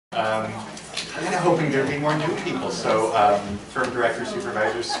kind of hoping there'd be more new people. So firm directors,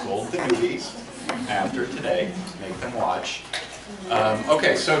 supervisors, scold the newbies after today, make them watch.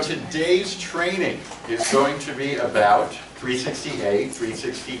 Okay, so today's training is going to be about 360A,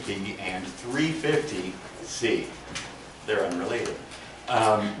 360B, and 350C. They're unrelated.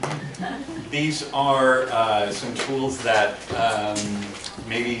 These are some tools that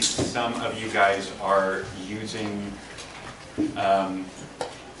maybe some of you guys are using,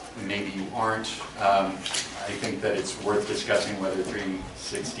 maybe you aren't. I think that it's worth discussing whether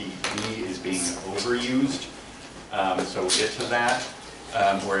 360B is being overused. So we'll get to that,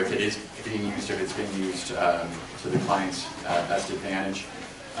 or if it is being used, if it's being used to the client's best advantage.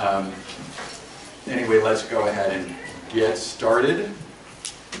 Anyway, let's go ahead and get started.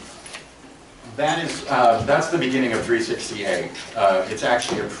 That's the beginning of 360A. It's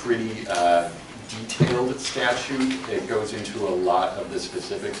actually a pretty detailed statute. It goes into a lot of the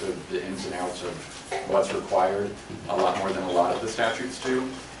specifics of the ins and outs of what's required, a lot more than a lot of the statutes do.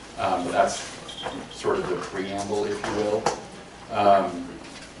 But that's sort of the preamble, if you will.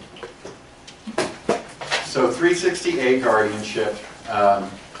 So 360A guardianship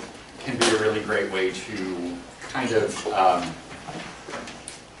can be a really great way to kind of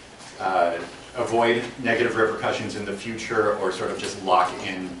avoid negative repercussions in the future, or sort of just lock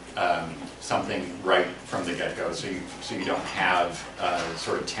in something right from the get-go, so you don't have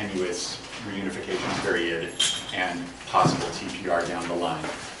sort of tenuous reunification period and possible TPR down the line.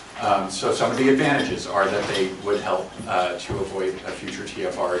 So some of the advantages are that they would help to avoid a future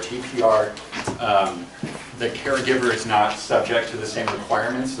TFR or TPR. The caregiver is not subject to the same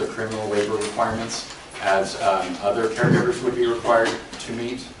requirements, the criminal waiver requirements, as other caregivers would be required to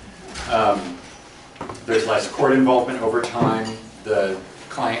meet. There's less court involvement over time. The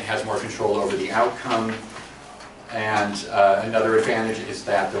client has more control over the outcome. And another advantage is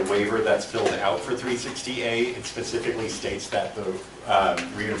that the waiver that's filled out for 360A, it specifically states that the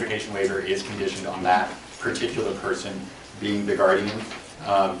reunification waiver is conditioned on that particular person being the guardian.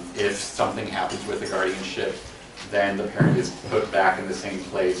 If something happens with the guardianship, then the parent is put back in the same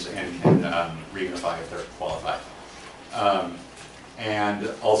place and can reunify if they're qualified. And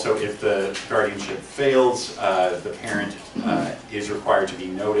also, if the guardianship fails, the parent is required to be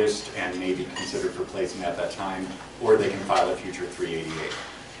noticed and may be considered for placement at that time, or they can file a future 388.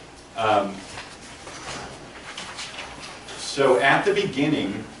 So at the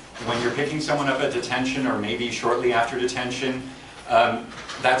beginning, when you're picking someone up at detention, or maybe shortly after detention,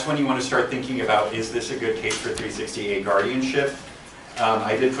 that's when you want to start thinking about, is this a good case for 360A guardianship?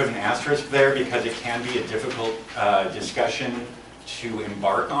 I did put an asterisk there because it can be a difficult discussion to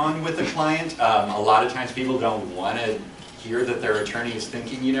embark on with a client. A lot of times people don't want to hear that their attorney is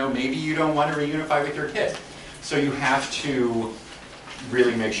thinking, you know, maybe you don't want to reunify with your kid. So you have to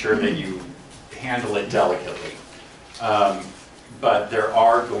really make sure that you handle it delicately. But there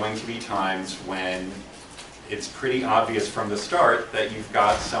are going to be times when it's pretty obvious from the start that you've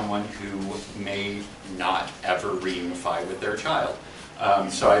got someone who may not ever reunify with their child.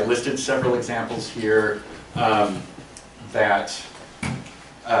 So I listed several examples here that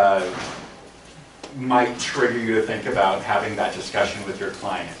might trigger you to think about having that discussion with your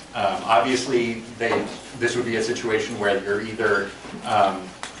client. Obviously, this would be a situation where you're either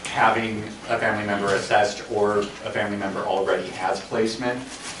having a family member assessed, or a family member already has placement.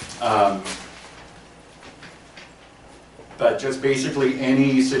 But just basically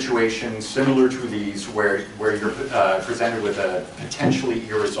any situation similar to these where you're presented with a potentially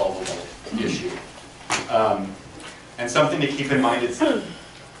irresolvable issue. And something to keep in mind is,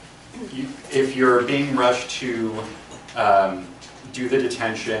 if you're being rushed to do the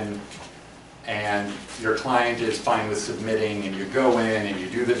detention and your client is fine with submitting, and you go in and you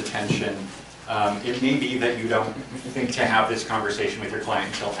do the detention, it may be that you don't think to have this conversation with your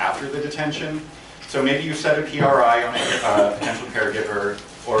client until after the detention. So maybe you set a PRI on a potential caregiver,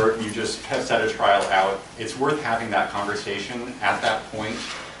 or you just have set a trial out. It's worth having that conversation at that point,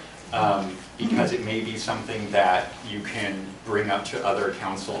 because it may be something that you can bring up to other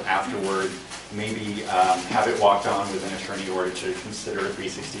counsel afterward. Maybe have it walked on with an attorney in order to consider a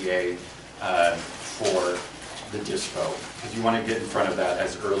 360A for the dispo, because you want to get in front of that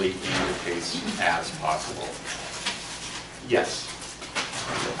as early in the case as possible. Yes?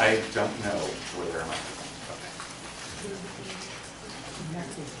 I don't know where there might be.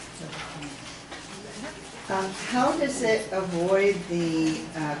 Okay. How does it avoid the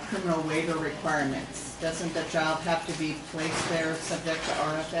criminal waiver requirements? Doesn't the child have to be placed there subject to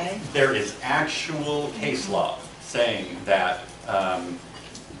RFA? There is actual case law saying that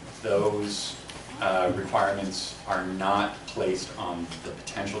those requirements are not placed on the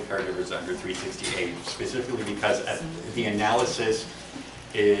potential caregivers under 368, specifically because the analysis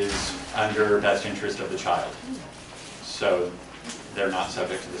is under best interest of the child. So they're not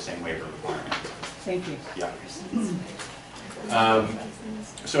subject to the same waiver requirement. Thank you. Yeah.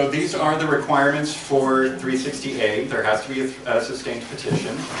 So these are the requirements for 360A. There has to be a sustained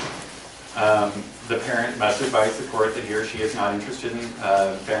petition. The parent must advise the court that he or she is not interested in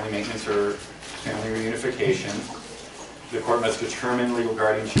family maintenance or family reunification. The court must determine legal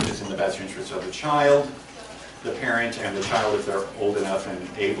guardianship is in the best interest of the child. The parent and the child, if they're old enough and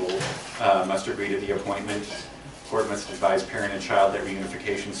able, must agree to the appointment. The court must advise parent and child that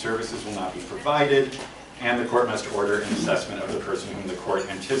reunification services will not be provided. And the court must order an assessment of the person whom the court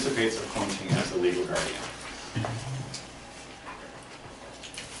anticipates appointing as the legal guardian.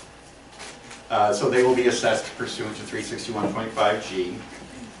 So they will be assessed pursuant to 361.5G.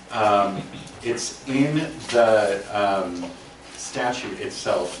 It's in the statute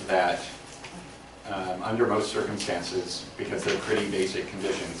itself that under most circumstances, because they're pretty basic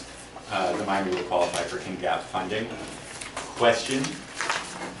conditions, the minor will qualify for KIN-GAP funding. Question?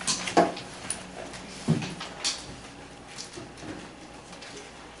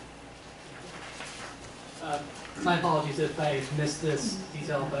 My apologies if I missed this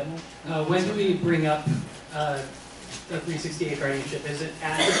detail, but when do we bring up the 368 guardianship? Is it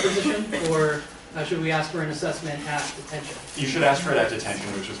at disposition, or should we ask for an assessment at detention? You should ask for it at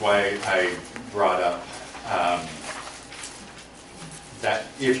detention, which is why I brought up that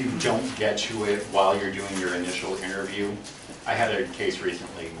if you don't get to it while you're doing your initial interview. I had a case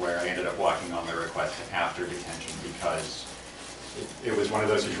recently where I ended up walking on the request after detention because it was one of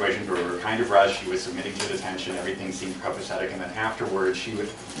those situations where we were kind of rushed. She was submitting to detention, everything seemed copacetic, and then afterwards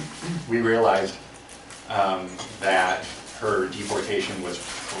we realized that her deportation was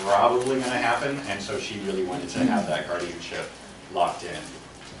probably going to happen, and so she really wanted to have that guardianship locked in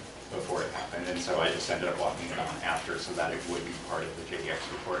before it happened, and so I just ended up walking it on after so that it would be part of the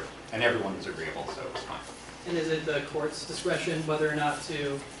JDX report, and everyone was agreeable, so it was fine. And is it the court's discretion whether or not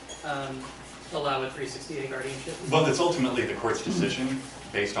to allow a 368 guardianship? Well, it's ultimately the court's decision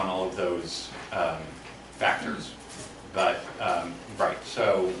based on all of those factors. But, right,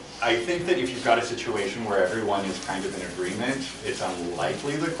 so I think that if you've got a situation where everyone is kind of in agreement, it's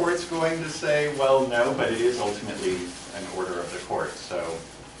unlikely the court's going to say, well, no, but it is ultimately an order of the court, so,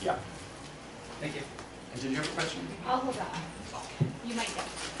 yeah. Thank you. And did you have a question? I'll hold on. You might get.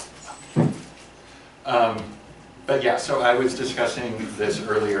 But yeah, so I was discussing this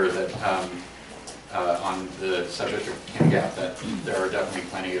earlier that on the subject of KIN-GAP, that there are definitely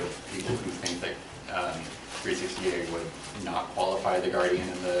plenty of people who think that 368 would not qualify the guardian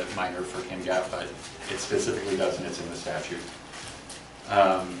and the minor for KIN-GAP, but it specifically does, and it's in the statute.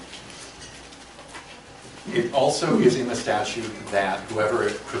 It also is in the statute that whoever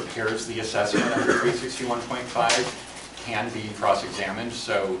prepares the assessment under 361.5 can be cross-examined.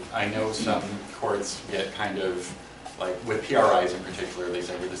 So I know some courts get kind of, like with PRIs in particular, they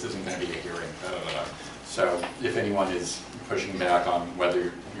say, well, this isn't going to be a hearing, blah, blah, blah. So if anyone is pushing back on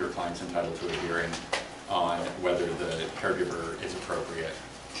whether your client's entitled to a hearing on whether the caregiver is appropriate,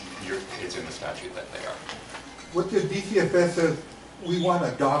 it's in the statute that they are. What the DCFS says, we want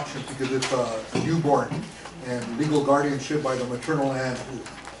adoption because it's a newborn, and legal guardianship by the maternal aunt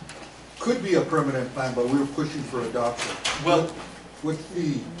could be a permanent plan, but we're pushing for adoption. Well,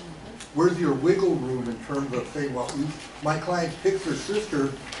 where's your wiggle room in terms of saying, well, my client picks her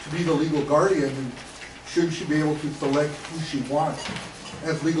sister to be the legal guardian, and should she be able to select who she wants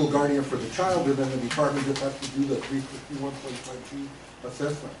as legal guardian for the child, and then the department just has to do the 361.5G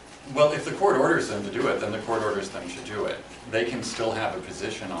assessment? well, if the court orders them to do it, then the court orders them to do it. They can still have a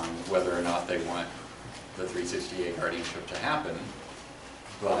position on whether or not they want the 368 guardianship to happen,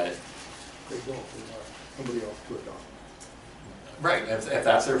 but They don't, they want somebody else to adopt. right, if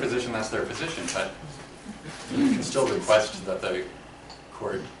that's their position, that's their position, but you can still request that the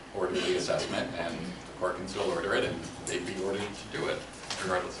court order the assessment, and the court can still order it, and they'd be ordered to do it,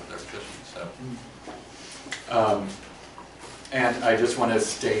 regardless of their position, so. And I just want to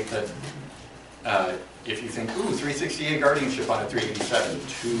state that if you think, ooh, 368 guardianship on a 387,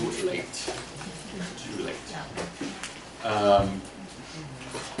 too late. Too late.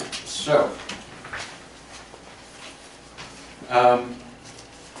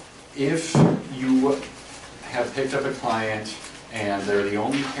 If you have picked up a client and they're the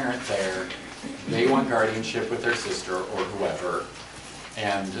only parent there, they want guardianship with their sister or whoever,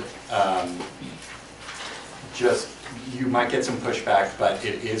 and you might get some pushback, but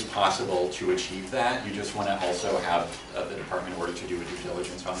it is possible to achieve that. You just want to also have the department order to do a due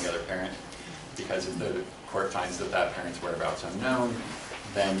diligence on the other parent. because if the court finds that that parent's whereabouts unknown,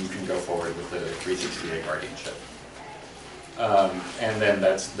 then you can go forward with the 360A guardianship. And then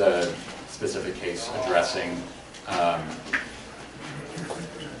that's the specific case addressing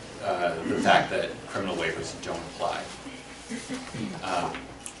the fact that criminal waivers don't apply.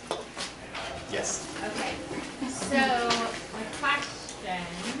 Yes? Okay, so my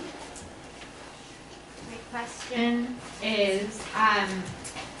question is,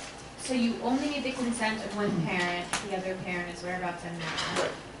 so you only need the consent of one parent, the other parent is whereabouts unknown.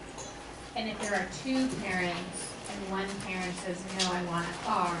 Right. And if there are two parents and one parent says, no, I want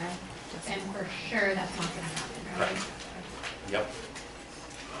FR, then for sure that's not gonna happen, right? Correct. Yep.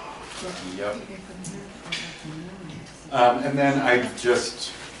 Yep. And then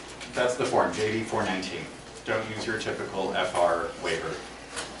that's the form, JD 419. Don't use your typical FR waiver.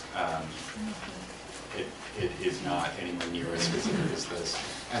 It is not anywhere near as specific as this.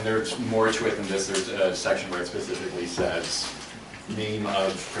 And there's more to it than this. There's a section where it specifically says name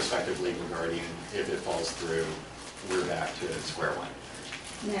of prospective legal guardian. If it falls through, we're back to square one.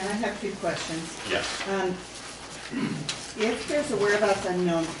 Now, I have two questions. Yes. If there's a whereabouts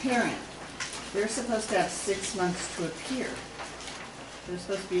unknown parent, they're supposed to have 6 months to appear. They're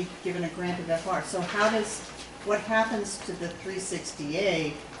supposed to be given a grant of FR. So what happens to the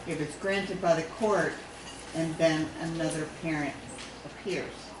 360A if it's granted by the court and then another parent appears?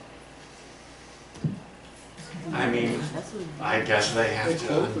 I mean, I guess they have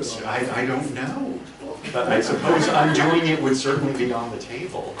to, I don't know. But I suppose undoing it would certainly be on the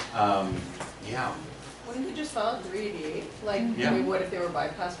table. Yeah, Wouldn't you just file a 388, like Yeah. we would if they were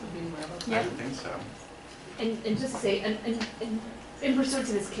bypassed from being whereabouts? I would think so. And just to say, and in pursuant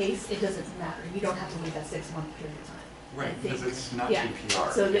to this case, it doesn't matter. You don't have to wait that 6-month period of time. Right, because it's not Yeah.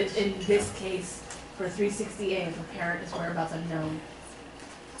 TPR. So that in this case, for 360A, if a parent is whereabouts unknown,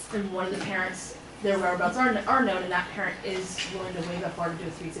 and one of the parents, their whereabouts are known, and that parent is willing to waive FR to do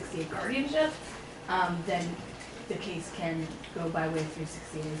a 360A guardianship, then the case can go by way of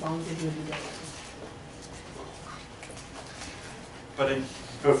 360A as long as they do a due diligence. But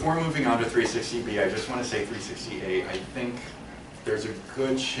before moving on to 360B, I just want to say 360A, I think there's a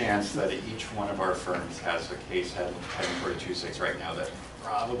good chance that each one of our firms has a case heading for a 2.6 right now that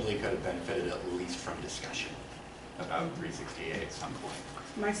probably could have benefited at least from discussion about 360A at some point.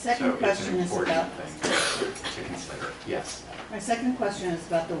 My second question is about, So it's an important thing to consider. Yes. my second question is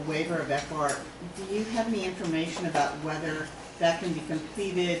about the waiver of FR. Do you have any information about whether that can be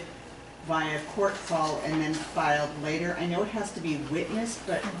completed via court call and then filed later? I know it has to be witnessed,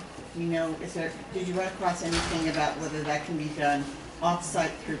 but did you run across anything about whether that can be done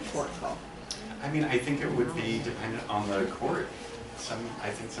off-site through court call? I mean, I think it would be dependent on the court. I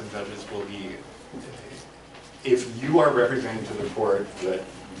think some judges will be, if you are representing to the court that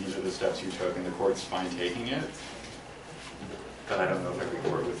these are the steps you took and the court's fine taking it, but I don't know if every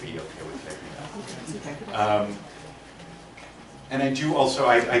court would be okay with taking that. Okay. And I do also,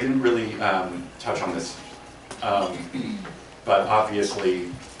 I didn't really touch on this, but obviously,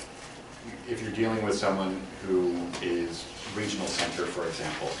 if you're dealing with someone who is regional center, for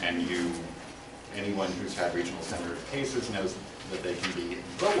example, and anyone who's had regional center cases knows that they can be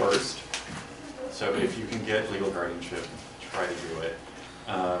the worst. So if you can get legal guardianship, try to do it.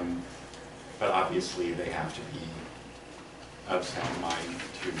 But obviously, they have to be of sound mind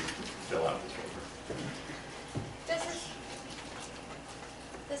to fill out this waiver.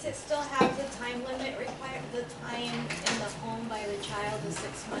 Does it still have the time limit required, the time in the home by the child, the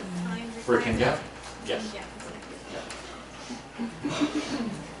 6-month time requirement? For Kinget? Yes. Yeah.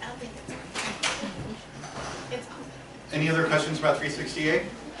 I don't think it's on. Any other questions about 360A?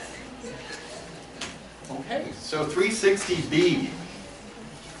 Okay, so 360B.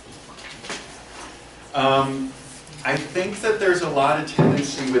 I think that there's a lot of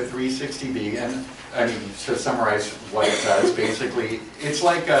tendency with 360B, and I mean, to summarize what it does, basically, it's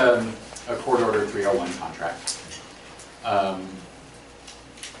like a court order 301 contract.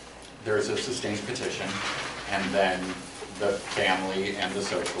 There's a sustained petition, and then the family and the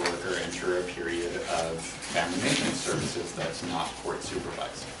social worker enter a period of family maintenance services that's not court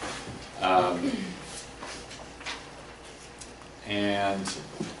supervised. And,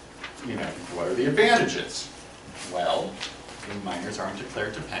 what are the advantages? Well, the minors aren't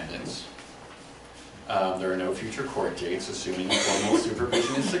declared dependents. There are no future court dates, assuming formal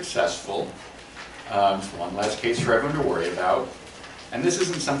supervision is successful. It's one less case for everyone to worry about. And this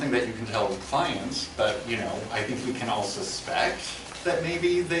isn't something that you can tell clients, but I think we can all suspect that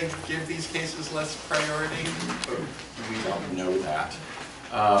maybe they give these cases less priority, but we don't know that.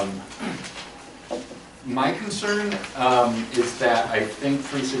 My concern is that I think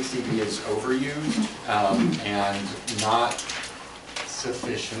 360B is overused and not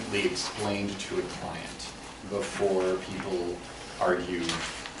sufficiently explained to a client before people argue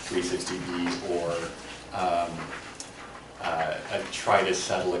 360B or try to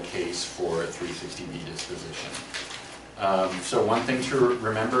settle a case for a 360B disposition. So one thing to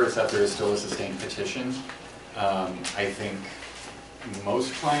remember is that there is still a sustained petition. I think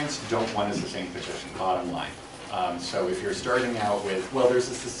most clients don't want a sustained petition, bottom line. So if you're starting out with, well, there's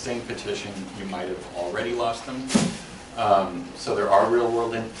a sustained petition, you might have already lost them. So there are real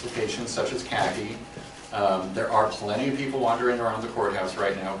world implications such as khaki. There are plenty of people wandering around the courthouse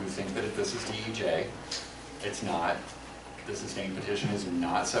right now who think that if this is DEJ. It's not. The sustained petition is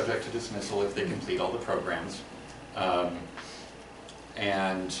not subject to dismissal if they complete all the programs.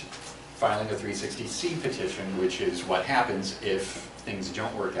 And filing a 360C petition, which is what happens if things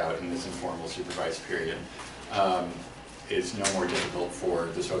don't work out in this informal supervised period, is no more difficult for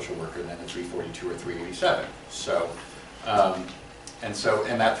the social worker than a 342 or 387. So, and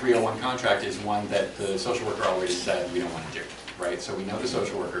that 301 contract is one that the social worker already said we don't want to do, right? So we know the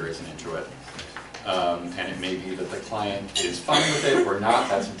social worker isn't into it. And it may be that the client is fine with it or not.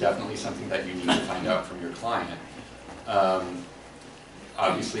 That's definitely something that you need to find out from your client.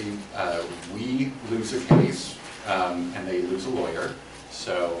 Obviously, we lose a case and they lose a lawyer.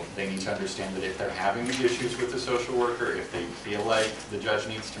 So they need to understand that if they're having issues with the social worker, if they feel like the judge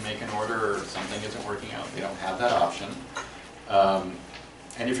needs to make an order or something isn't working out, they don't have that option.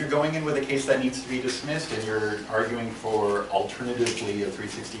 And if you're going in with a case that needs to be dismissed and you're arguing for alternatively a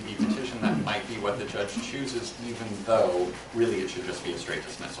 360B petition, that might be what the judge chooses, even though really it should just be a straight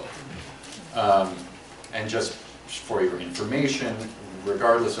dismissal. And just for your information,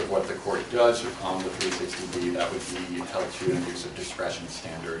 regardless of what the court does on the 360B, that would be held to an abuse of discretion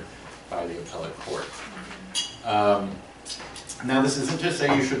standard by the appellate court. Now, this isn't to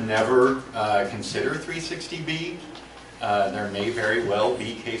say you should never consider 360B. There may very well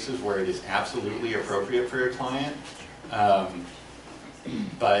be cases where it is absolutely appropriate for your client,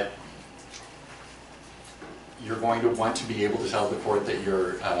 but you're going to want to be able to tell the court that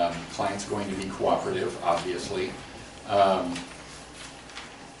your client's going to be cooperative, obviously. But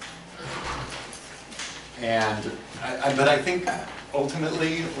I think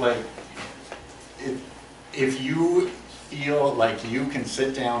ultimately, like, if you feel like you can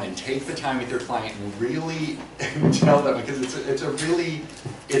sit down and take the time with your client and really tell them, because it's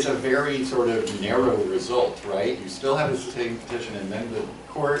a very sort of narrow result, right? You still have a sustained petition and then the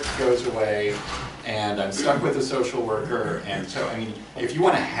court goes away and I'm stuck with a social worker. And so, I mean, if you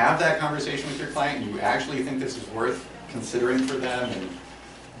want to have that conversation with your client and you actually think this is worth considering for them, and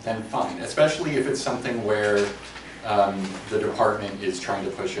then fine. Especially if it's something where the department is trying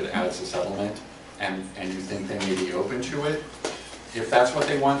to push it as a settlement and you think they may be open to it. If that's what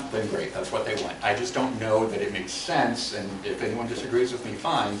they want, then great, that's what they want. I just don't know that it makes sense, and if anyone disagrees with me,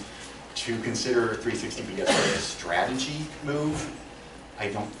 fine, to consider 360B as a strategy move. I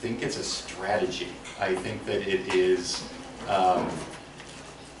don't think it's a strategy. I think that it is,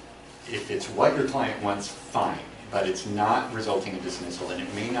 if it's what your client wants, fine. But it's not resulting in dismissal, and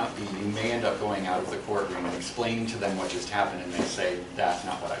it may not be. You may end up going out of the courtroom and explaining to them what just happened, and they say, that's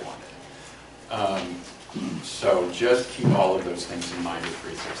not what I wanted. So just keep all of those things in mind with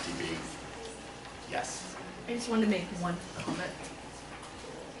 360B. Yes? I just wanted to make one comment.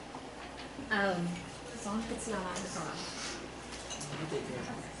 As long as it's not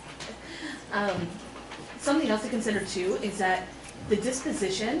on. Something else to consider too is that the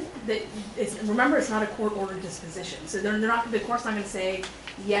disposition, remember, it's not a court-ordered disposition. So the court's not going to say,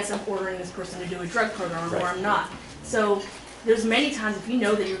 yes, I'm ordering this person to do a drug program, right, or I'm not. So there's many times if you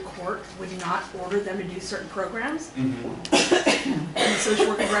know that your court would not order them to do certain programs, and the social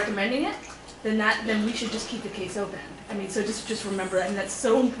worker is recommending it, then we should just keep the case open. I mean, so just remember that, and that's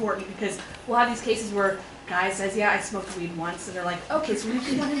so important because we'll have these cases where guy says, yeah, I smoked weed once, and they're like, okay, so we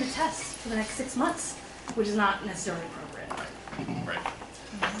want him to test for the next 6 months, which is not necessarily appropriate. Right.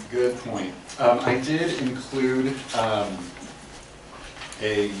 Good point. I did include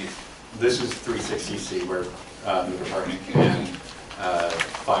this is 360C, where the department can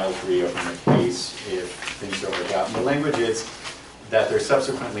file to reopen the case if things don't work out. And the language is that they're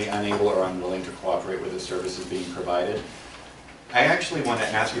subsequently unable or unwilling to cooperate with the services being provided. I actually want to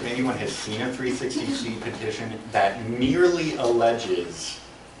ask if anyone has seen a 360C petition that merely alleges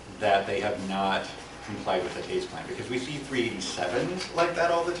that they have not complied with the case plan, because we see 387s like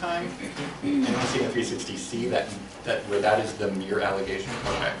that all the time, and we see a 360C where that is the mere allegation.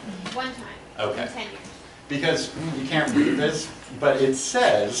 Okay. One time. Okay. In 10 years. Because you can't read this, but it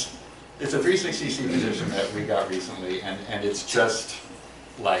says It's a 360C petition that we got recently, and it's just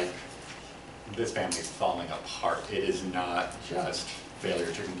like, this family's falling apart. It is not just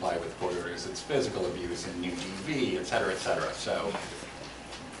failure to comply with court orders, it's physical abuse and new DV, et cetera, et cetera. So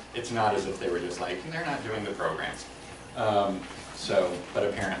it's not as if they were just like, they're not doing the programs. But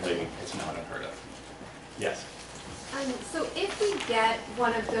apparently it's not unheard of. Yes? So if we get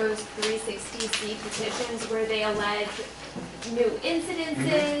one of those 360C petitions where they allege new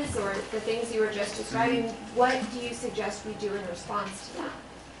incidences or the things you were just describing, what do you suggest we do in response to that?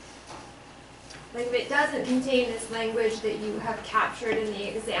 Like if it doesn't contain this language that you have captured in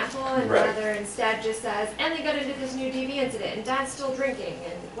the example, and Right. rather instead just says, and they got into this new DV incident, and dad's still drinking,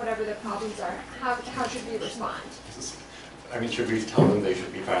 and whatever the problems are, how should we respond? I mean, should we tell them they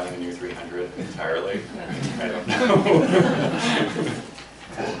should be filing a new 300 entirely? I don't know.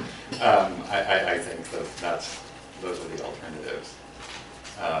 I think that those are the alternatives.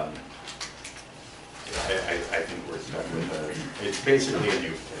 I think we're stuck with it's basically a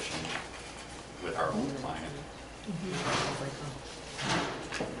new petition with our own client.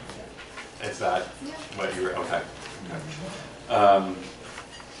 Is that what you were, okay.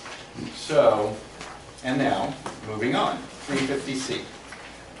 So, and now, moving on, 350C.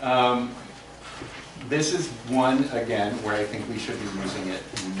 This is one, again, where I think we should be using it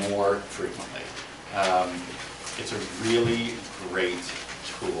more frequently. It's a really great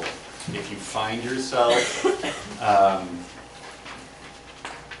tool. If you find yourself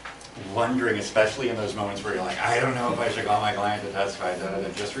wondering, especially in those moments where you're like, I don't know if I should call my client to testify,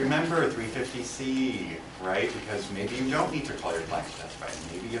 just remember 350C, right? Because maybe you don't need to call your client to testify.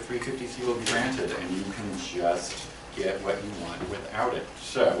 Maybe a 350C will be granted and you can just get what you want without it.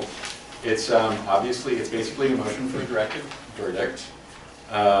 So it's obviously, it's basically a motion for a directed verdict.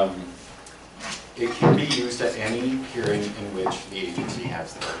 It can be used at any hearing in which the agency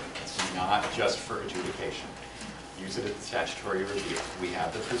has the burden. It's not just for adjudication. Use it at the statutory review. We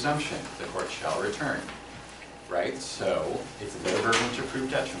have the presumption the court shall return, right? So it's their burden to prove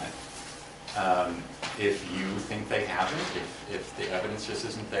detriment. If you think they haven't, if the evidence just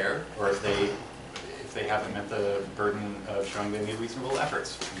isn't there, or if they haven't met the burden of showing they made reasonable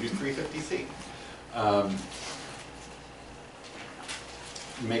efforts, use 350C.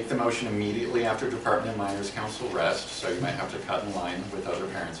 Make the motion immediately after Department of Minors Counsel rest, so you might have to cut in line with other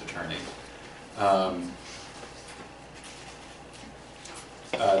parents' attorneys.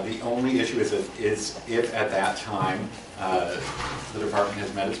 The only issue is if at that time the department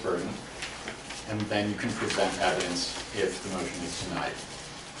has met its burden, and then you can present evidence if the motion is denied.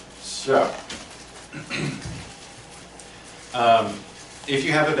 So, if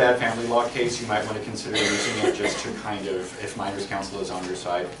you have a bad family law case, you might want to consider using it just to kind of, if minors counsel is on your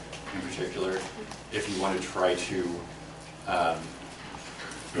side in particular, if you want to try to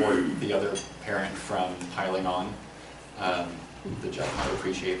thwart the other parent from piling on. The judge might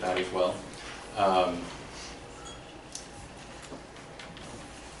appreciate that as well.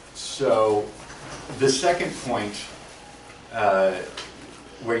 So the second point,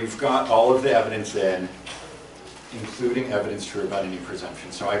 where you've got all of the evidence in, including evidence to rebut any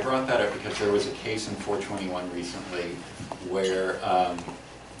presumption. So I brought that up because there was a case in 421 recently where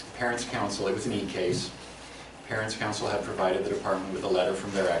parents counsel, it was an e-case, parents counsel had provided the department with a letter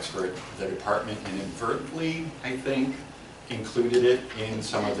from their expert. The department inadvertently, I think, included it in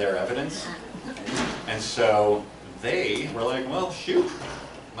some of their evidence. And so they were like, well, shoot,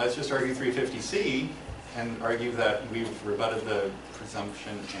 let's just argue 350C and argue that we've rebutted the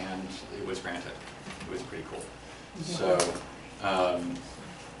presumption and it was granted. It was pretty cool. So,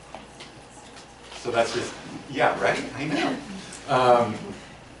 so that's just, yeah, right? I know.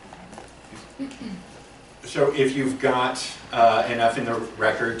 So if you've got enough in the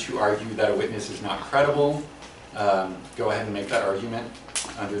record to argue that a witness is not credible, go ahead and make that argument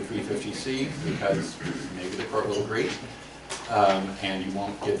under 350C because maybe the court will agree, and you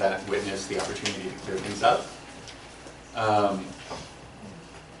won't give that witness the opportunity to clear things up.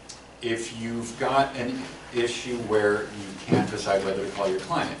 If you've got an issue where you can't decide whether to call your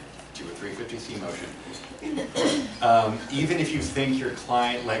client, do a 350C motion. Even if you think your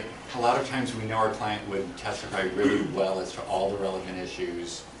client, like a lot of times we know our client would testify really well as to all the relevant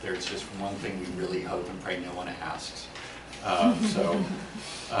issues. There's just one thing we really hope and pray no one asks.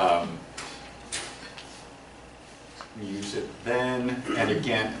 Use it then, and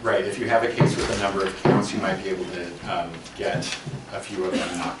again, right, if you have a case with a number of counts, you might be able to get a few of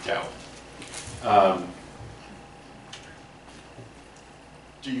them knocked out.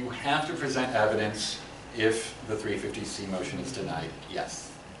 Do you have to present evidence if the 350C motion is denied?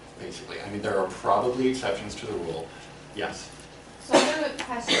 Yes, basically. I mean, there are probably exceptions to the rule. Yes. So I'm going to a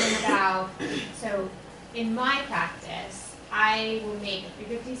question about, so in my practice, I will make a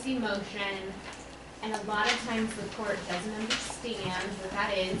 350C motion, and a lot of times the court doesn't understand what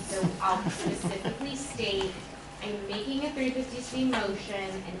that is, so I'll specifically state, I'm making a 350C motion,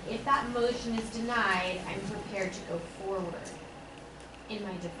 and if that motion is denied, I'm prepared to go forward in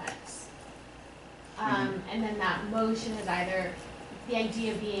my defense. And then that motion is either, the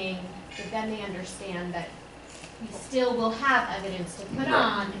idea being that then they understand that we still will have evidence to put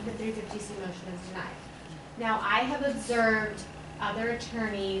on if the 350C motion is denied. Now, I have observed other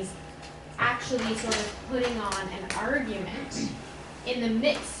attorneys actually sort of putting on an argument in the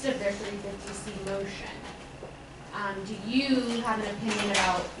midst of their 350C motion. Do you have an opinion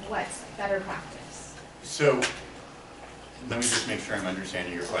about what's better practice? So, let me just make sure I'm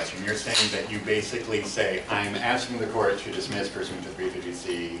understanding your question. You're saying that you basically say, I'm asking the court to dismiss pursuant to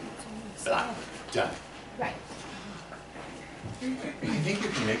 350C, blah, done. Right. I think you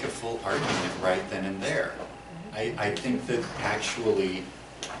can make a full argument right then and there. I think that actually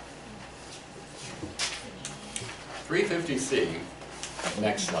 350C,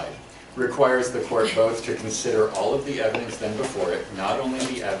 next slide, requires the court both to consider all of the evidence then before it, not only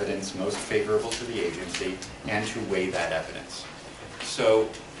the evidence most favorable to the agency, and to weigh that evidence. So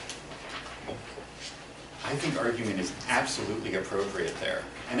I think argument is absolutely appropriate there.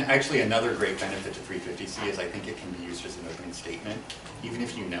 And actually another great benefit to 350C is I think it can be used as an opening statement, even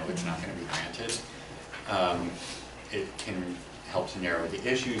if you know it's not going to be granted. It can help to narrow the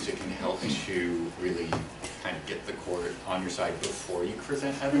issues, it can help to really kind of get the court on your side before you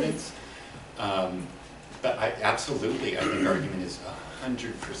present evidence. But I think argument is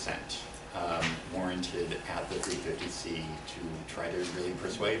 100% warranted at the 350C to try to really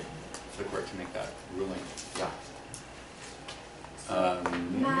persuade the court to make that ruling. Yeah.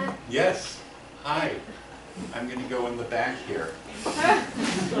 Matt? Yes. Hi. I'm going to go in the back here. You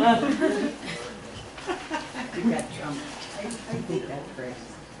got Trump. I think that's great.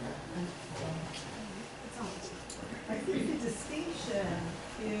 I think the distinction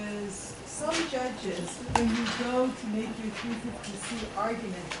is some judges, when you go to make your 350C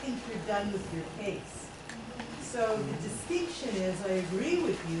argument, think you're done with your case. So the distinction is, I agree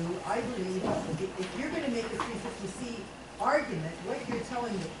with you, I believe if you're going to make a 350C argument, what you're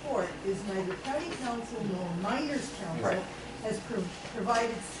telling the court is neither county counsel nor minors counsel has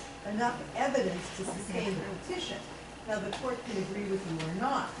provided enough evidence to sustain the petition. Now the court can agree with you or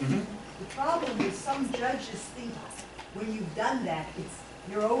not. The problem is some judges think when you've done that,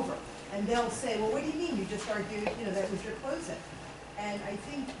 you're over. And they'll say, well, what do you mean? You just argued, that was your closing. And I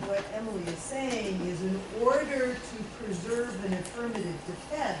think what Emily is saying is in order to preserve an affirmative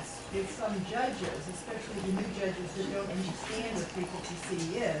defense with some judges, especially the new judges that don't understand what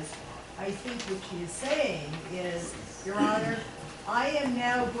 350C is, I think what she is saying is, Your Honor, I am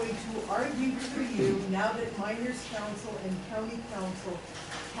now going to argue for you, now that minors counsel and county counsel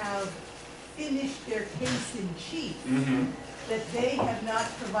have finished their case in chief, that they have not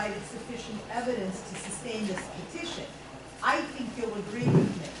provided sufficient evidence to sustain this petition. I think you'll agree with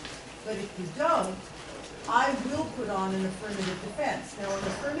me. But if you don't, I will put on an affirmative defense. Now, an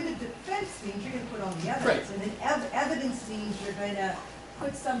affirmative defense means you're going to put on the evidence. And then evidence means you're going to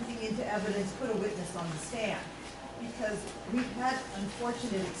put something into evidence, put a witness on the stand. Because we've had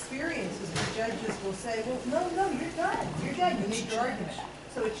unfortunate experiences where judges will say, well, no, you're done. You're done. You made your argument.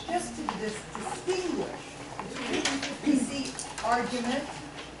 So it's just to distinguish between the 350C argument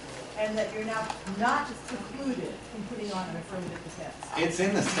and that you're now not precluded from putting on an affirmative defense. It's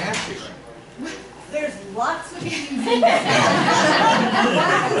in the statute. There's lots of things in the statute.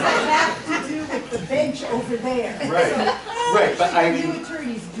 That have to do with the bench over there. Right, but I mean, new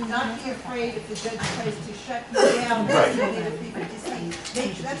attorneys, do not be afraid if the judge tries to shut you down. That's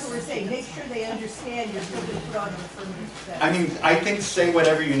what we're saying. Make sure they understand you're going to put on an affirmative defense. I mean, I think say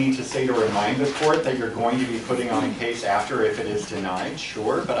whatever you need to say to remind the court that you're going to be putting on a case after if it is denied,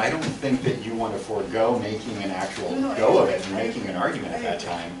 sure, but I don't think that you want to forego making an actual go of it and making an argument at that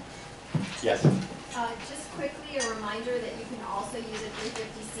time. Yes? Just quickly, a reminder that you can also use a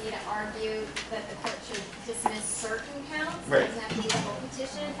 350C to argue that the court should dismiss certain counts. It doesn't have to be the whole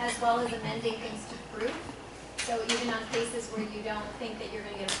petition, as well as amending things to proof. So even on cases where you don't think that you're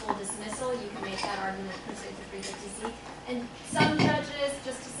going to get a full dismissal, you can make that argument pursuant to 350C. And some judges,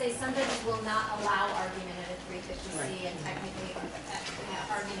 just to say, some judges will not allow argument at a 350C, and technically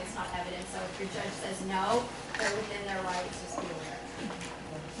argument is not evidence. So if your judge says no, they're within their rights, just be aware.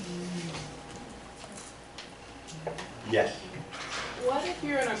 Yes. What if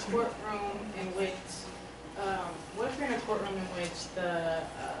you're in a courtroom in which, the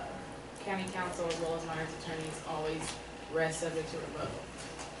county counsel as well as minors attorneys always rest subject to rebuttal.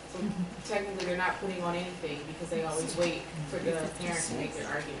 So technically, they're not putting on anything because they always wait for the parent to make their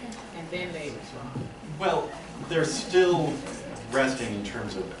argument, and then they respond. Well, they're still resting in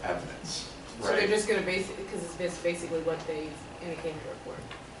terms of evidence, So they're right? just gonna because it's basically what they indicated in the report.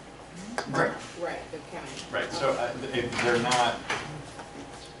 Right. Right, the county. Right, so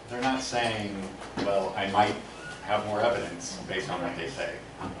they're not saying, well, I might have more evidence based on what they say.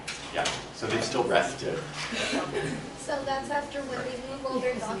 Yeah, so they still rested. So that's after when they move all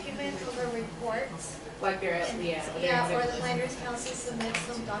their documents, all their reports? Like they're at, And- yeah. Yeah, or the minors council submits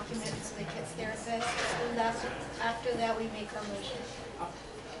some documents to the kids therapist, and that's, after that, we make our motion.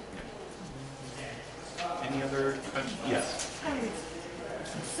 Any other questions? Yes.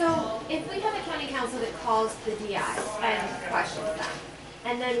 So if we have a county council that calls the DI and questions them,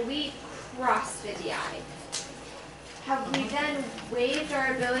 and then we cross the DI, have we then waived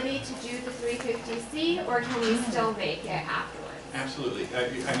our ability to do the 350C, or can we still make it afterwards? Absolutely.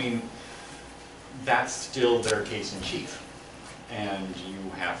 I mean, that's still their case in chief. And you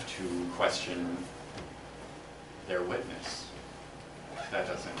have to question their witness. That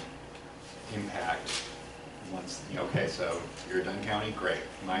doesn't impact once, okay, so you're Dunn County, great.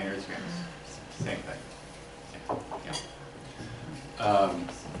 Minors, yes. Same thing. Yeah.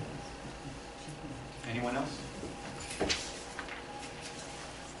 Anyone else?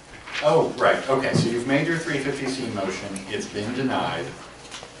 Oh, right, okay, so you've made your 350C motion, it's been denied.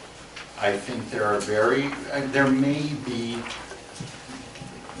 I think there are there may be,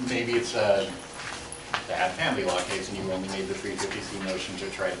 maybe it's a bad family law case and you only made the 350C motion to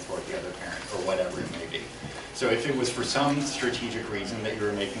try to thwart the other parent, or whatever it may be. So if it was for some strategic reason that you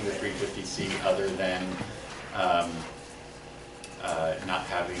were making the 350C other than not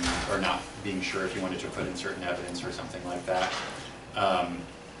having, or not being sure if you wanted to put in certain evidence or something like that,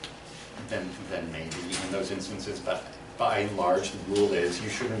 then maybe in those instances, but by and large, the rule is you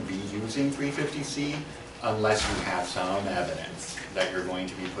shouldn't be using 350C unless you have some evidence that you're going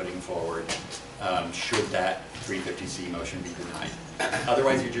to be putting forward should that 350C motion be denied.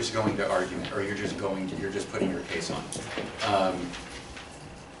 Otherwise, you're just going to argument, or you're just putting your case on.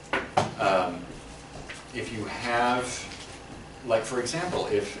 If you have, like for example,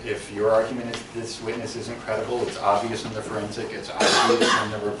 if your argument is this witness isn't credible, it's obvious in the forensic, it's obvious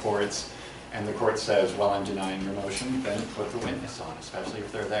in the reports, and the court says, well, I'm denying your motion, then put the witness on, especially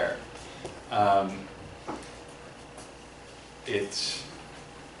if they're there.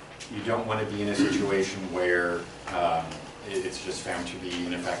 You don't want to be in a situation where it's just found to be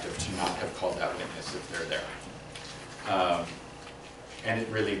ineffective to not have called that witness if they're there. And it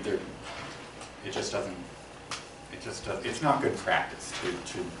really, it's not good practice to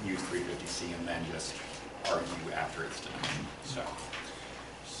use 350C and then just argue after it's denied. So,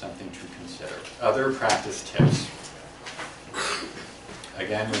 something to consider. Other practice tips.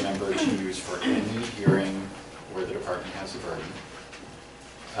 Again, remember to use for any hearing where the department has a burden.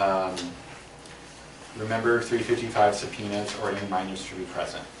 Remember 355 subpoenas ordering minors to be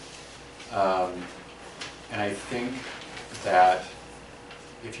present. And I think that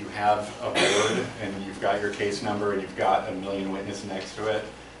if you have a board and you've got your case number and you've got a million witnesses next to it,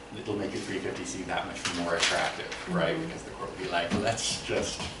 it'll make your 350C that much more attractive, right? Because the court will be like, well, let's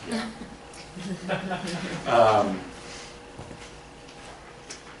just, yeah.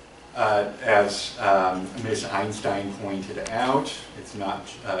 As Ms. Einstein pointed out, it's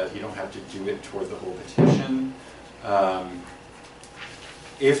not, you don't have to do it toward the whole petition.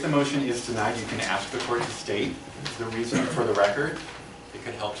 If the motion is denied, you can ask the court to state the reason for the record. It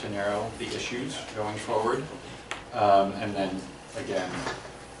could help to narrow the issues going forward. And then, again,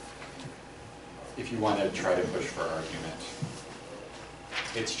 if you want to try to push for argument,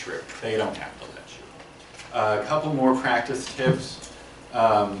 it's true. They don't have to let you. A couple more practice tips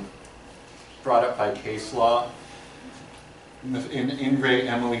brought up by case law. In Ray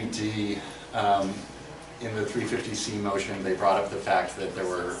MOED, in the 350C motion, they brought up the fact that there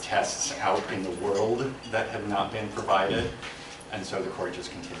were tests out in the world that had not been provided, and so the court just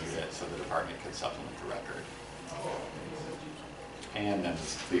continued it so the department could supplement the record. And then the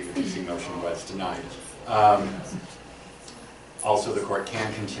 350C motion was denied. Also, the court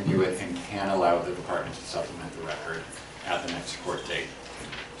can continue it and can allow the department to supplement the record at the next court date.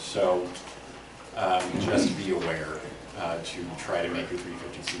 So just be aware to try to make your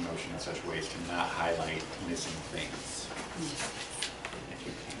 350C motion in such ways to not highlight missing things, if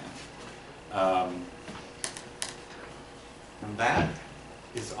you can. And that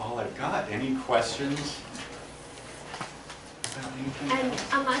is all I've got. Any questions And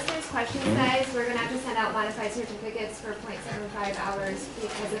unless there's questions, guys, we're gonna have to send out modified certificates for 0.75 hours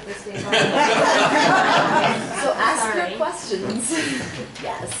because of this thing. So ask your Sorry. questions.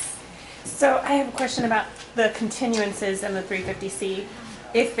 Yes. So I have a question about the continuances in the 350C.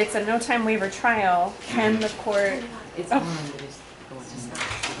 If it's a no-time waiver trial, can the court, It's Oh. on, but it's going to stop.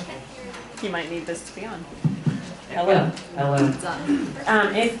 you might need this to be on. Hello? Hello. It's on.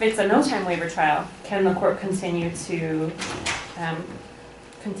 If it's a no-time waiver trial, can the court continue to,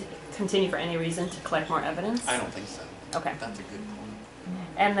 continue for any reason to collect more evidence? I don't think so. Okay. That's a good point.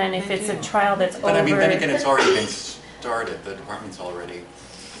 And then if it's a trial that's over. But I mean, then again, it's already been started, the department's already,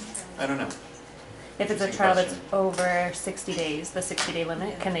 I don't know. If it's a trial that's over 60 days, the 60-day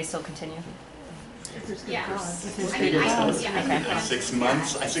limit, can they still continue? Yeah. If I mean, Okay. 6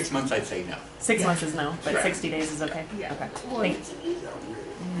 months, 6 months I'd say no. 6 months is no, but Right. 60 days is okay? Yeah. Okay. Well, Thank- It's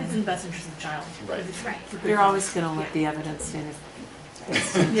in the best interest of the child. Right. Right. You're always gonna let the evidence in.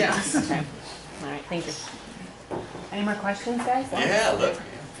 Yeah. Okay. All right, thank you. Any more questions, guys? Yeah, look.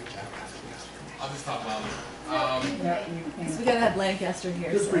 I'll just talk about it. So we gotta have Lancaster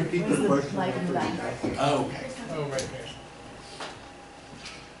here. Just so repeat where's the question. mic in the back? Oh, okay. Oh, right there.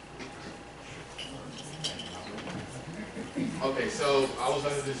 Okay, so I was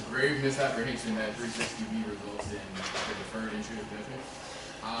under this grave misapprehension that 360B results in like a deferred entry of judgment.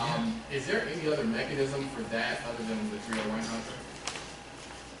 Is there any other mechanism for that other than the 301 contract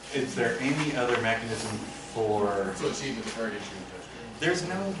Is there any other mechanism for, to achieve the deferred entry of judgment? there's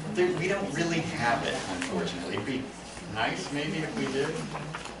no, we don't really have it, unfortunately. It'd be nice maybe if we did,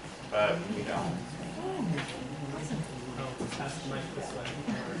 but we don't. Pass the mic this way.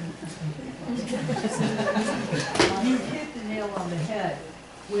 You hit the nail on the head.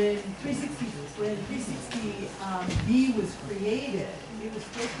 When 360B was created, it was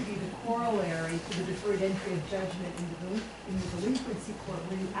supposed to be the corollary to the deferred entry of judgment in the delinquency court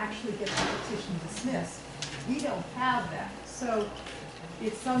where you actually get the petition dismissed. We don't have that. So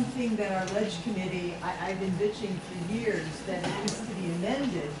it's something that our ledge committee, I've been bitching for years that it needs to be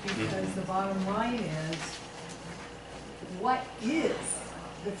amended because the bottom line is, what is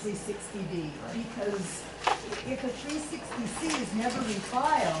the 360B? Because if a 360C is never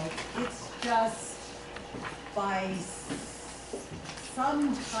refiled, it's just by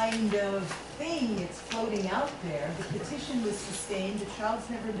some kind of thing it's floating out there. The petition was sustained, the child's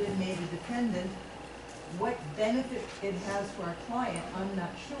never been made a dependent. What benefit it has for our client, I'm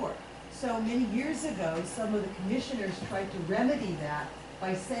not sure. So many years ago, some of the commissioners tried to remedy that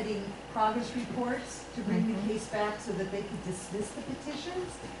by setting progress reports to bring the case back so that they could dismiss the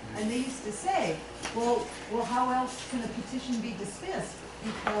petitions. And they used to say, well, how else can a petition be dismissed?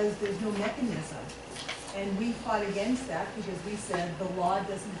 Because there's no mechanism. And we fought against that because we said the law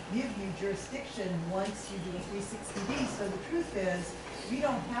doesn't give you jurisdiction once you do a 360B. So the truth is, we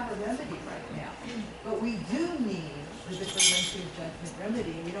don't have a remedy right now. But we do need the deferred entry of judgment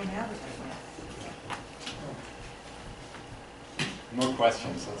remedy, and we don't have it right now. More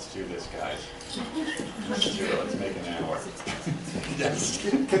questions, let's do this, guys. Let's do it, let's make an hour. Yes.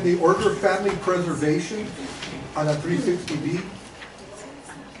 Can they order family preservation on a 360B?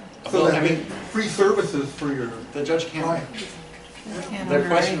 So Well, that I mean, free services for your the judge can't, client. the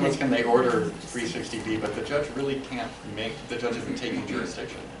question was, can they order 360B, but the judge really can't make, the judge isn't taking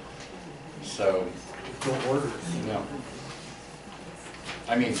jurisdiction. So, Don't order it. no.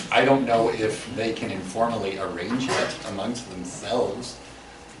 I mean, I don't know if they can informally arrange it amongst themselves.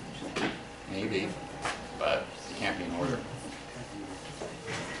 Maybe, but it can't be an order.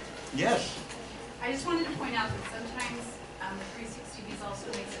 Yes? I just wanted to point out that sometimes the 360Bs also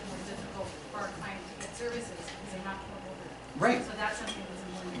makes it more difficult for our client to get services because they're not court ordered. Right. So that's something that's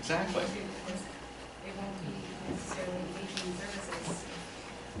important. Exactly. To do because they won't be necessarily engaging in services.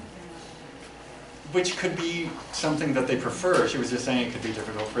 Which could be something that they prefer. She was just saying it could be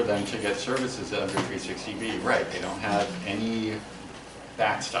difficult for them to get services under 360B. Right, they don't have any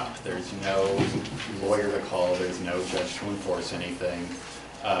backstop. There's no lawyer to call, there's no judge to enforce anything.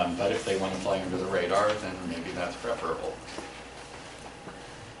 But if they want to fly under the radar, then maybe that's preferable.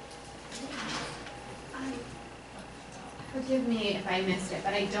 Forgive me if I missed it,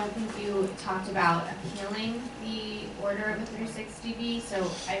 but I don't think you talked about appealing the order of a 360B,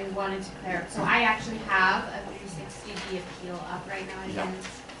 so I wanted to clarify. So I actually have a 360B appeal up right now. I've been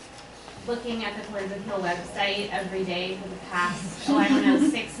looking at the Court of Appeal website every day for the past,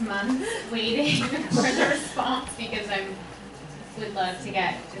 6 months, waiting for the response because I would love to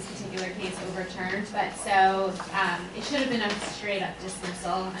get this particular case overturned. But so it should have been a straight up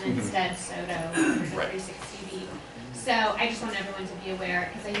dismissal and instead SOTO for the 360B. So I just want everyone to be aware,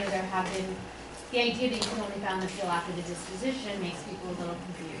 because I know there have been the idea that you can only file an appeal after the disposition makes people a little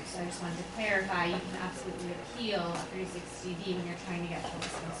confused. So I just wanted to clarify, you can absolutely appeal a 360B when you're trying to get full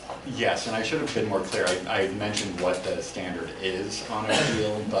dismissal. Yes, and I should have been more clear. I mentioned what the standard is on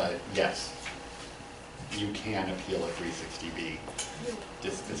appeal, but yes, you can appeal a 360B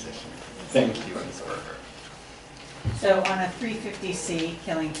disposition. Thank you, Ms. Berger. So on a 350C,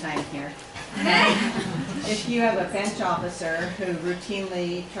 killing time here, if you have a bench officer who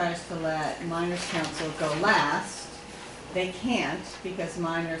routinely tries to let minors counsel go last, they can't because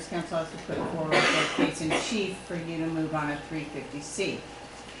minors counsel has to put forward their case in chief for you to move on a 350C.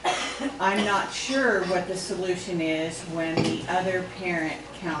 I'm not sure what the solution is when the other parent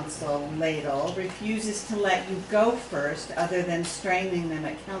counsel, LADL, refuses to let you go first other than strangling them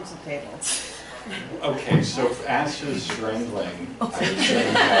at counsel table. Okay, so as to strangling, I would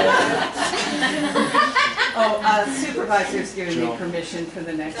say that... Supervisor's giving me permission for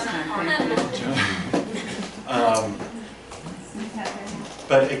the next time, thank you.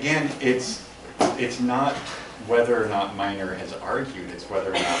 But again, it's not whether or not minor has argued, it's whether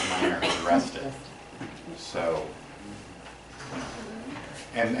or not minor has rested. So,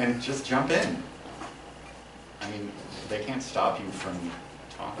 and just jump in. I mean, they can't stop you from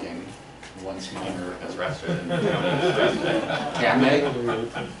talking once minor has rested and the county has rested. Can they?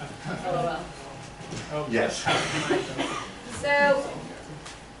 Yes. So,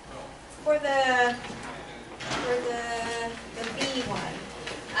 for the B one,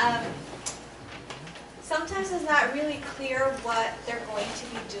 sometimes it's not really clear what they're going to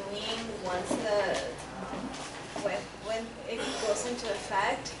be doing once when it goes into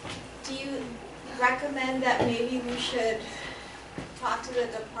effect. Do you recommend that maybe we should talk to the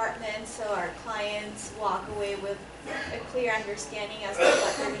department so our clients walk away with a clear understanding as to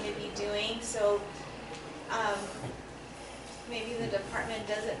what they're going to be doing? So maybe the department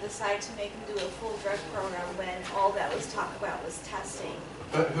doesn't decide to make them do a full drug program when all that was talked about was testing.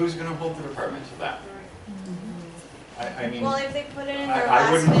 But who's going to hold the department to that? I mean, well, if they put it in their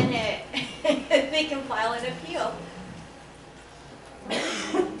last minute, they can file an appeal.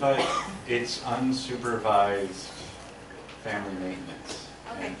 But it's unsupervised family maintenance.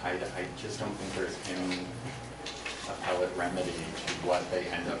 Okay. And I just don't think there's any appellate remedy to what they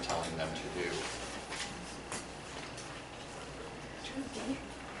end up telling them to do.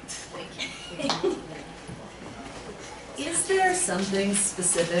 Is there something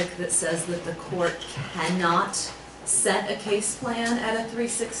specific that says that the court cannot set a case plan at a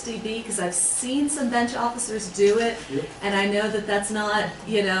 360B? Because I've seen some bench officers do it, and I know that that's not,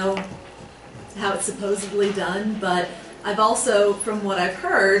 you know, how it's supposedly done, but I've also, from what I've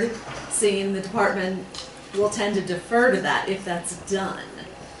heard, seen the department will tend to defer to that if that's done.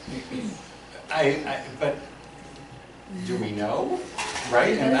 But do we know?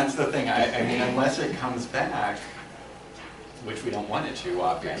 Right? And that's the thing. I mean, unless it comes back, which we don't want it to,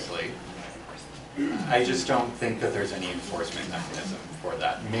 obviously, I just don't think that there's any enforcement mechanism for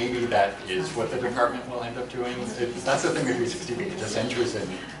that. Maybe that is what the department will end up doing. That's the thing with 360B. It just enters in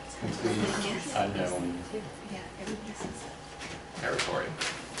complete unknown territory.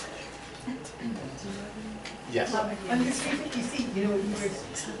 Yes. Under 350C, you know what you were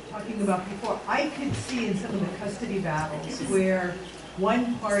talking about before, I could see in some of the custody battles where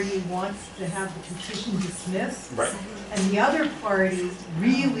one party wants to have the petition dismissed, right, and the other party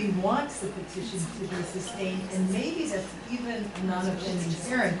really wants the petition to be sustained, and maybe that's even a non-offending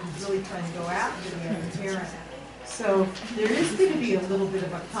parent who's really trying to go after the other parent. So there is going to be a little bit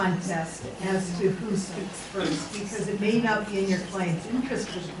of a contest as to who speaks first, because it may not be in your client's interest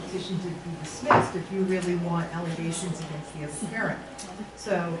for the petition to be dismissed if you really want allegations against the other parent.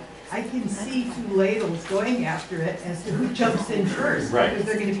 So I can see two ladles going after it as to who jumps in first. Right. Because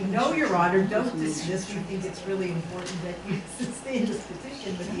they're going to be, no, Your Honor, don't dismiss. We think it's really important that you sustain this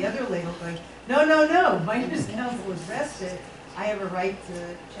petition. But the other ladle going, no, no, no, minors counsel is rested. I have a right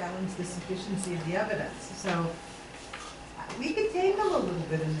to challenge the sufficiency of the evidence. So we could tangle a little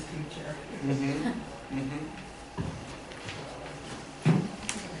bit in the future. Mm-hmm. Mm-hmm.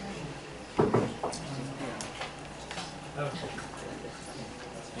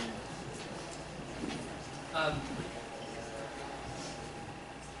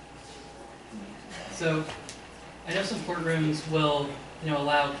 So I know some courtrooms will,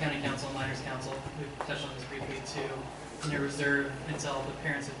 allow county counsel and minors counsel, we've touched on this briefly too, reserve until the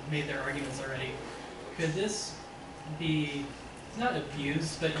parents have made their arguments already. Could this be, not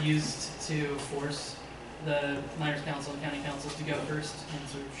abused, but used to force the minors counsel and county counsel to go first and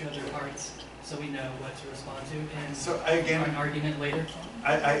sort of show their cards so we know what to respond to and so again, an argument later?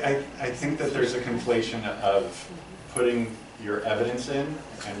 I think that there's a conflation of putting your evidence in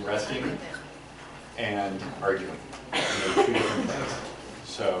and resting and arguing. They're two different things.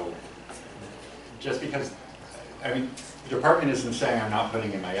 So just because, I mean, the department isn't saying I'm not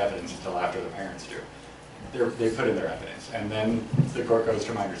putting in my evidence until after the parents do. They put in their evidence, and then the court goes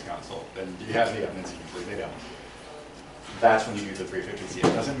to minors counsel, and do you have the evidence? Usually they don't. That's when you do the 350C. It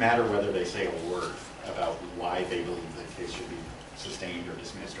doesn't matter whether they say a word about why they believe the case should be sustained or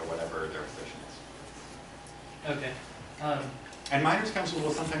dismissed or whatever their position is. Okay. And minors counsel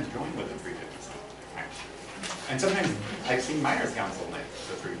will sometimes join with the 350C, actually. And sometimes I've seen minors counsel make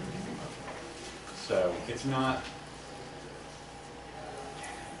the 350C motion. So it's not,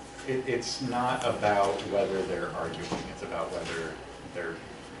 it's not about whether they're arguing, it's about whether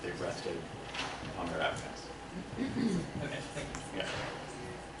they've rested on their evidence. Okay, thank you. Yeah.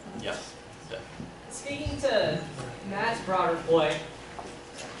 Yes. Yeah. Speaking to Matt's broader point,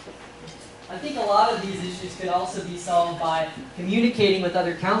 I think a lot of these issues could also be solved by communicating with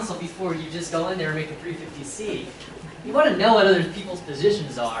other counsel before you just go in there and make a 350C. You want to know what other people's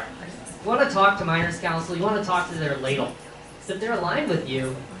positions are. You want to talk to minors counsel, you want to talk to their LADL. So if they're aligned with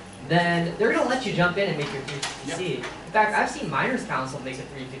you, then they're going to let you jump in and make your 350C. In fact, I've seen minors counsel make a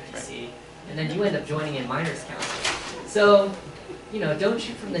 350C, and then you end up joining in minors counsel. So, you know, don't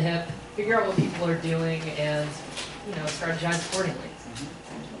shoot from the hip, figure out what people are doing, and, you know, strategize accordingly.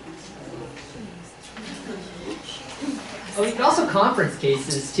 Oh, you can also conference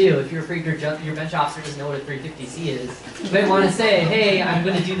cases too. If you're afraid your bench officer doesn't know what a 350C is, you might want to say, "Hey, I'm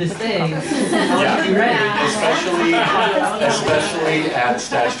going to do this thing. I want to be ready." Especially at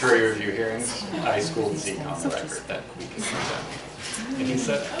statutory review hearings, I schooled Zeke on the record that we can do that. And he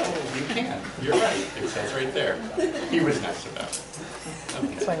said, "Oh, you can. You're right. It says right there." He was nice about it.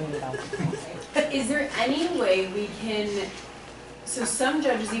 Okay. But is there any way we can, so some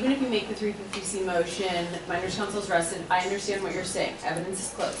judges, even if you make the 350C motion, minors counsel's rested, I understand what you're saying, evidence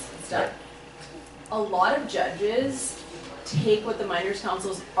is close, it's done. A lot of judges take what the minors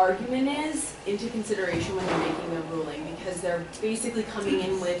counsel's argument is into consideration when they're making their ruling, because they're basically coming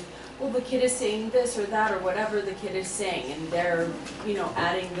in with, well, the kid is saying this or that or whatever the kid is saying, and they're, you know,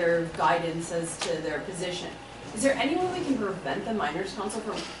 adding their guidance as to their position. Is there any way we can prevent the minors counsel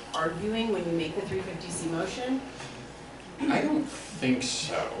from arguing when you make the 350C motion? I don't think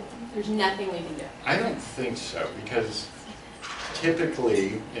so. There's nothing we can do. I don't think so, because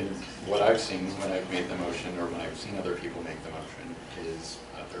typically, in what I've seen when I've made the motion, or when I've seen other people make the motion, is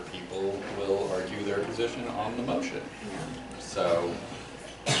other people will argue their position on the motion. So,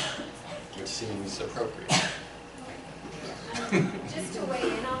 which seems appropriate. Just to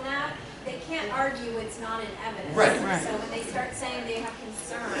weigh in on that, they can't argue it's not in evidence. Right. So when they start saying they have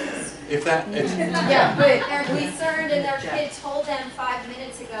concerns. If that, it's, Yeah, but they're concerned and their kid told them 5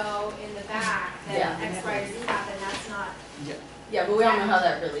 minutes ago in the back that X, Y, or Z happened, that's not. yeah. Yeah, but we all know how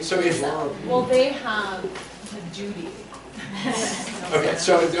that really So is. if, Well, they have a duty. okay,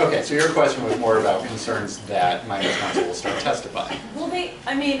 so your question was more about concerns that minors counsel will start testifying. Well,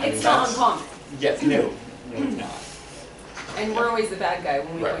 I mean, it's not that's- uncommon. Yes, no, it's not. And we're always the bad guy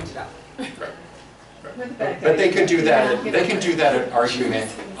when we Right. point it out. Right. But they could do that, they can do that at argument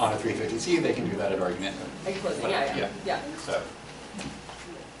on a 350C, they can do that at argument. Yeah. So,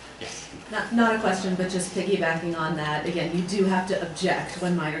 yes. Not a question, but just piggybacking on that, again, you do have to object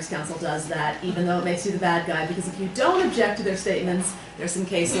when minors counsel does that, even though it makes you the bad guy, because if you don't object to their statements, there's some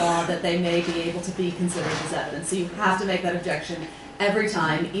case law that they may be able to be considered as evidence. So you have to make that objection every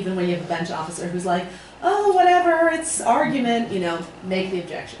time, even when you have a bench officer who's like, oh, whatever, it's argument, you know, make the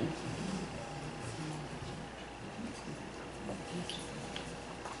objection.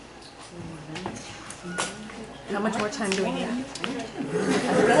 How much more time do we need?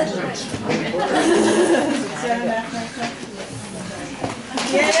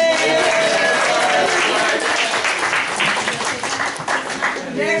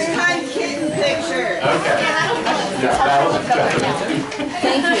 Next time, kitten picture. Okay. Yeah, that was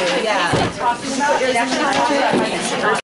Thank you, yeah.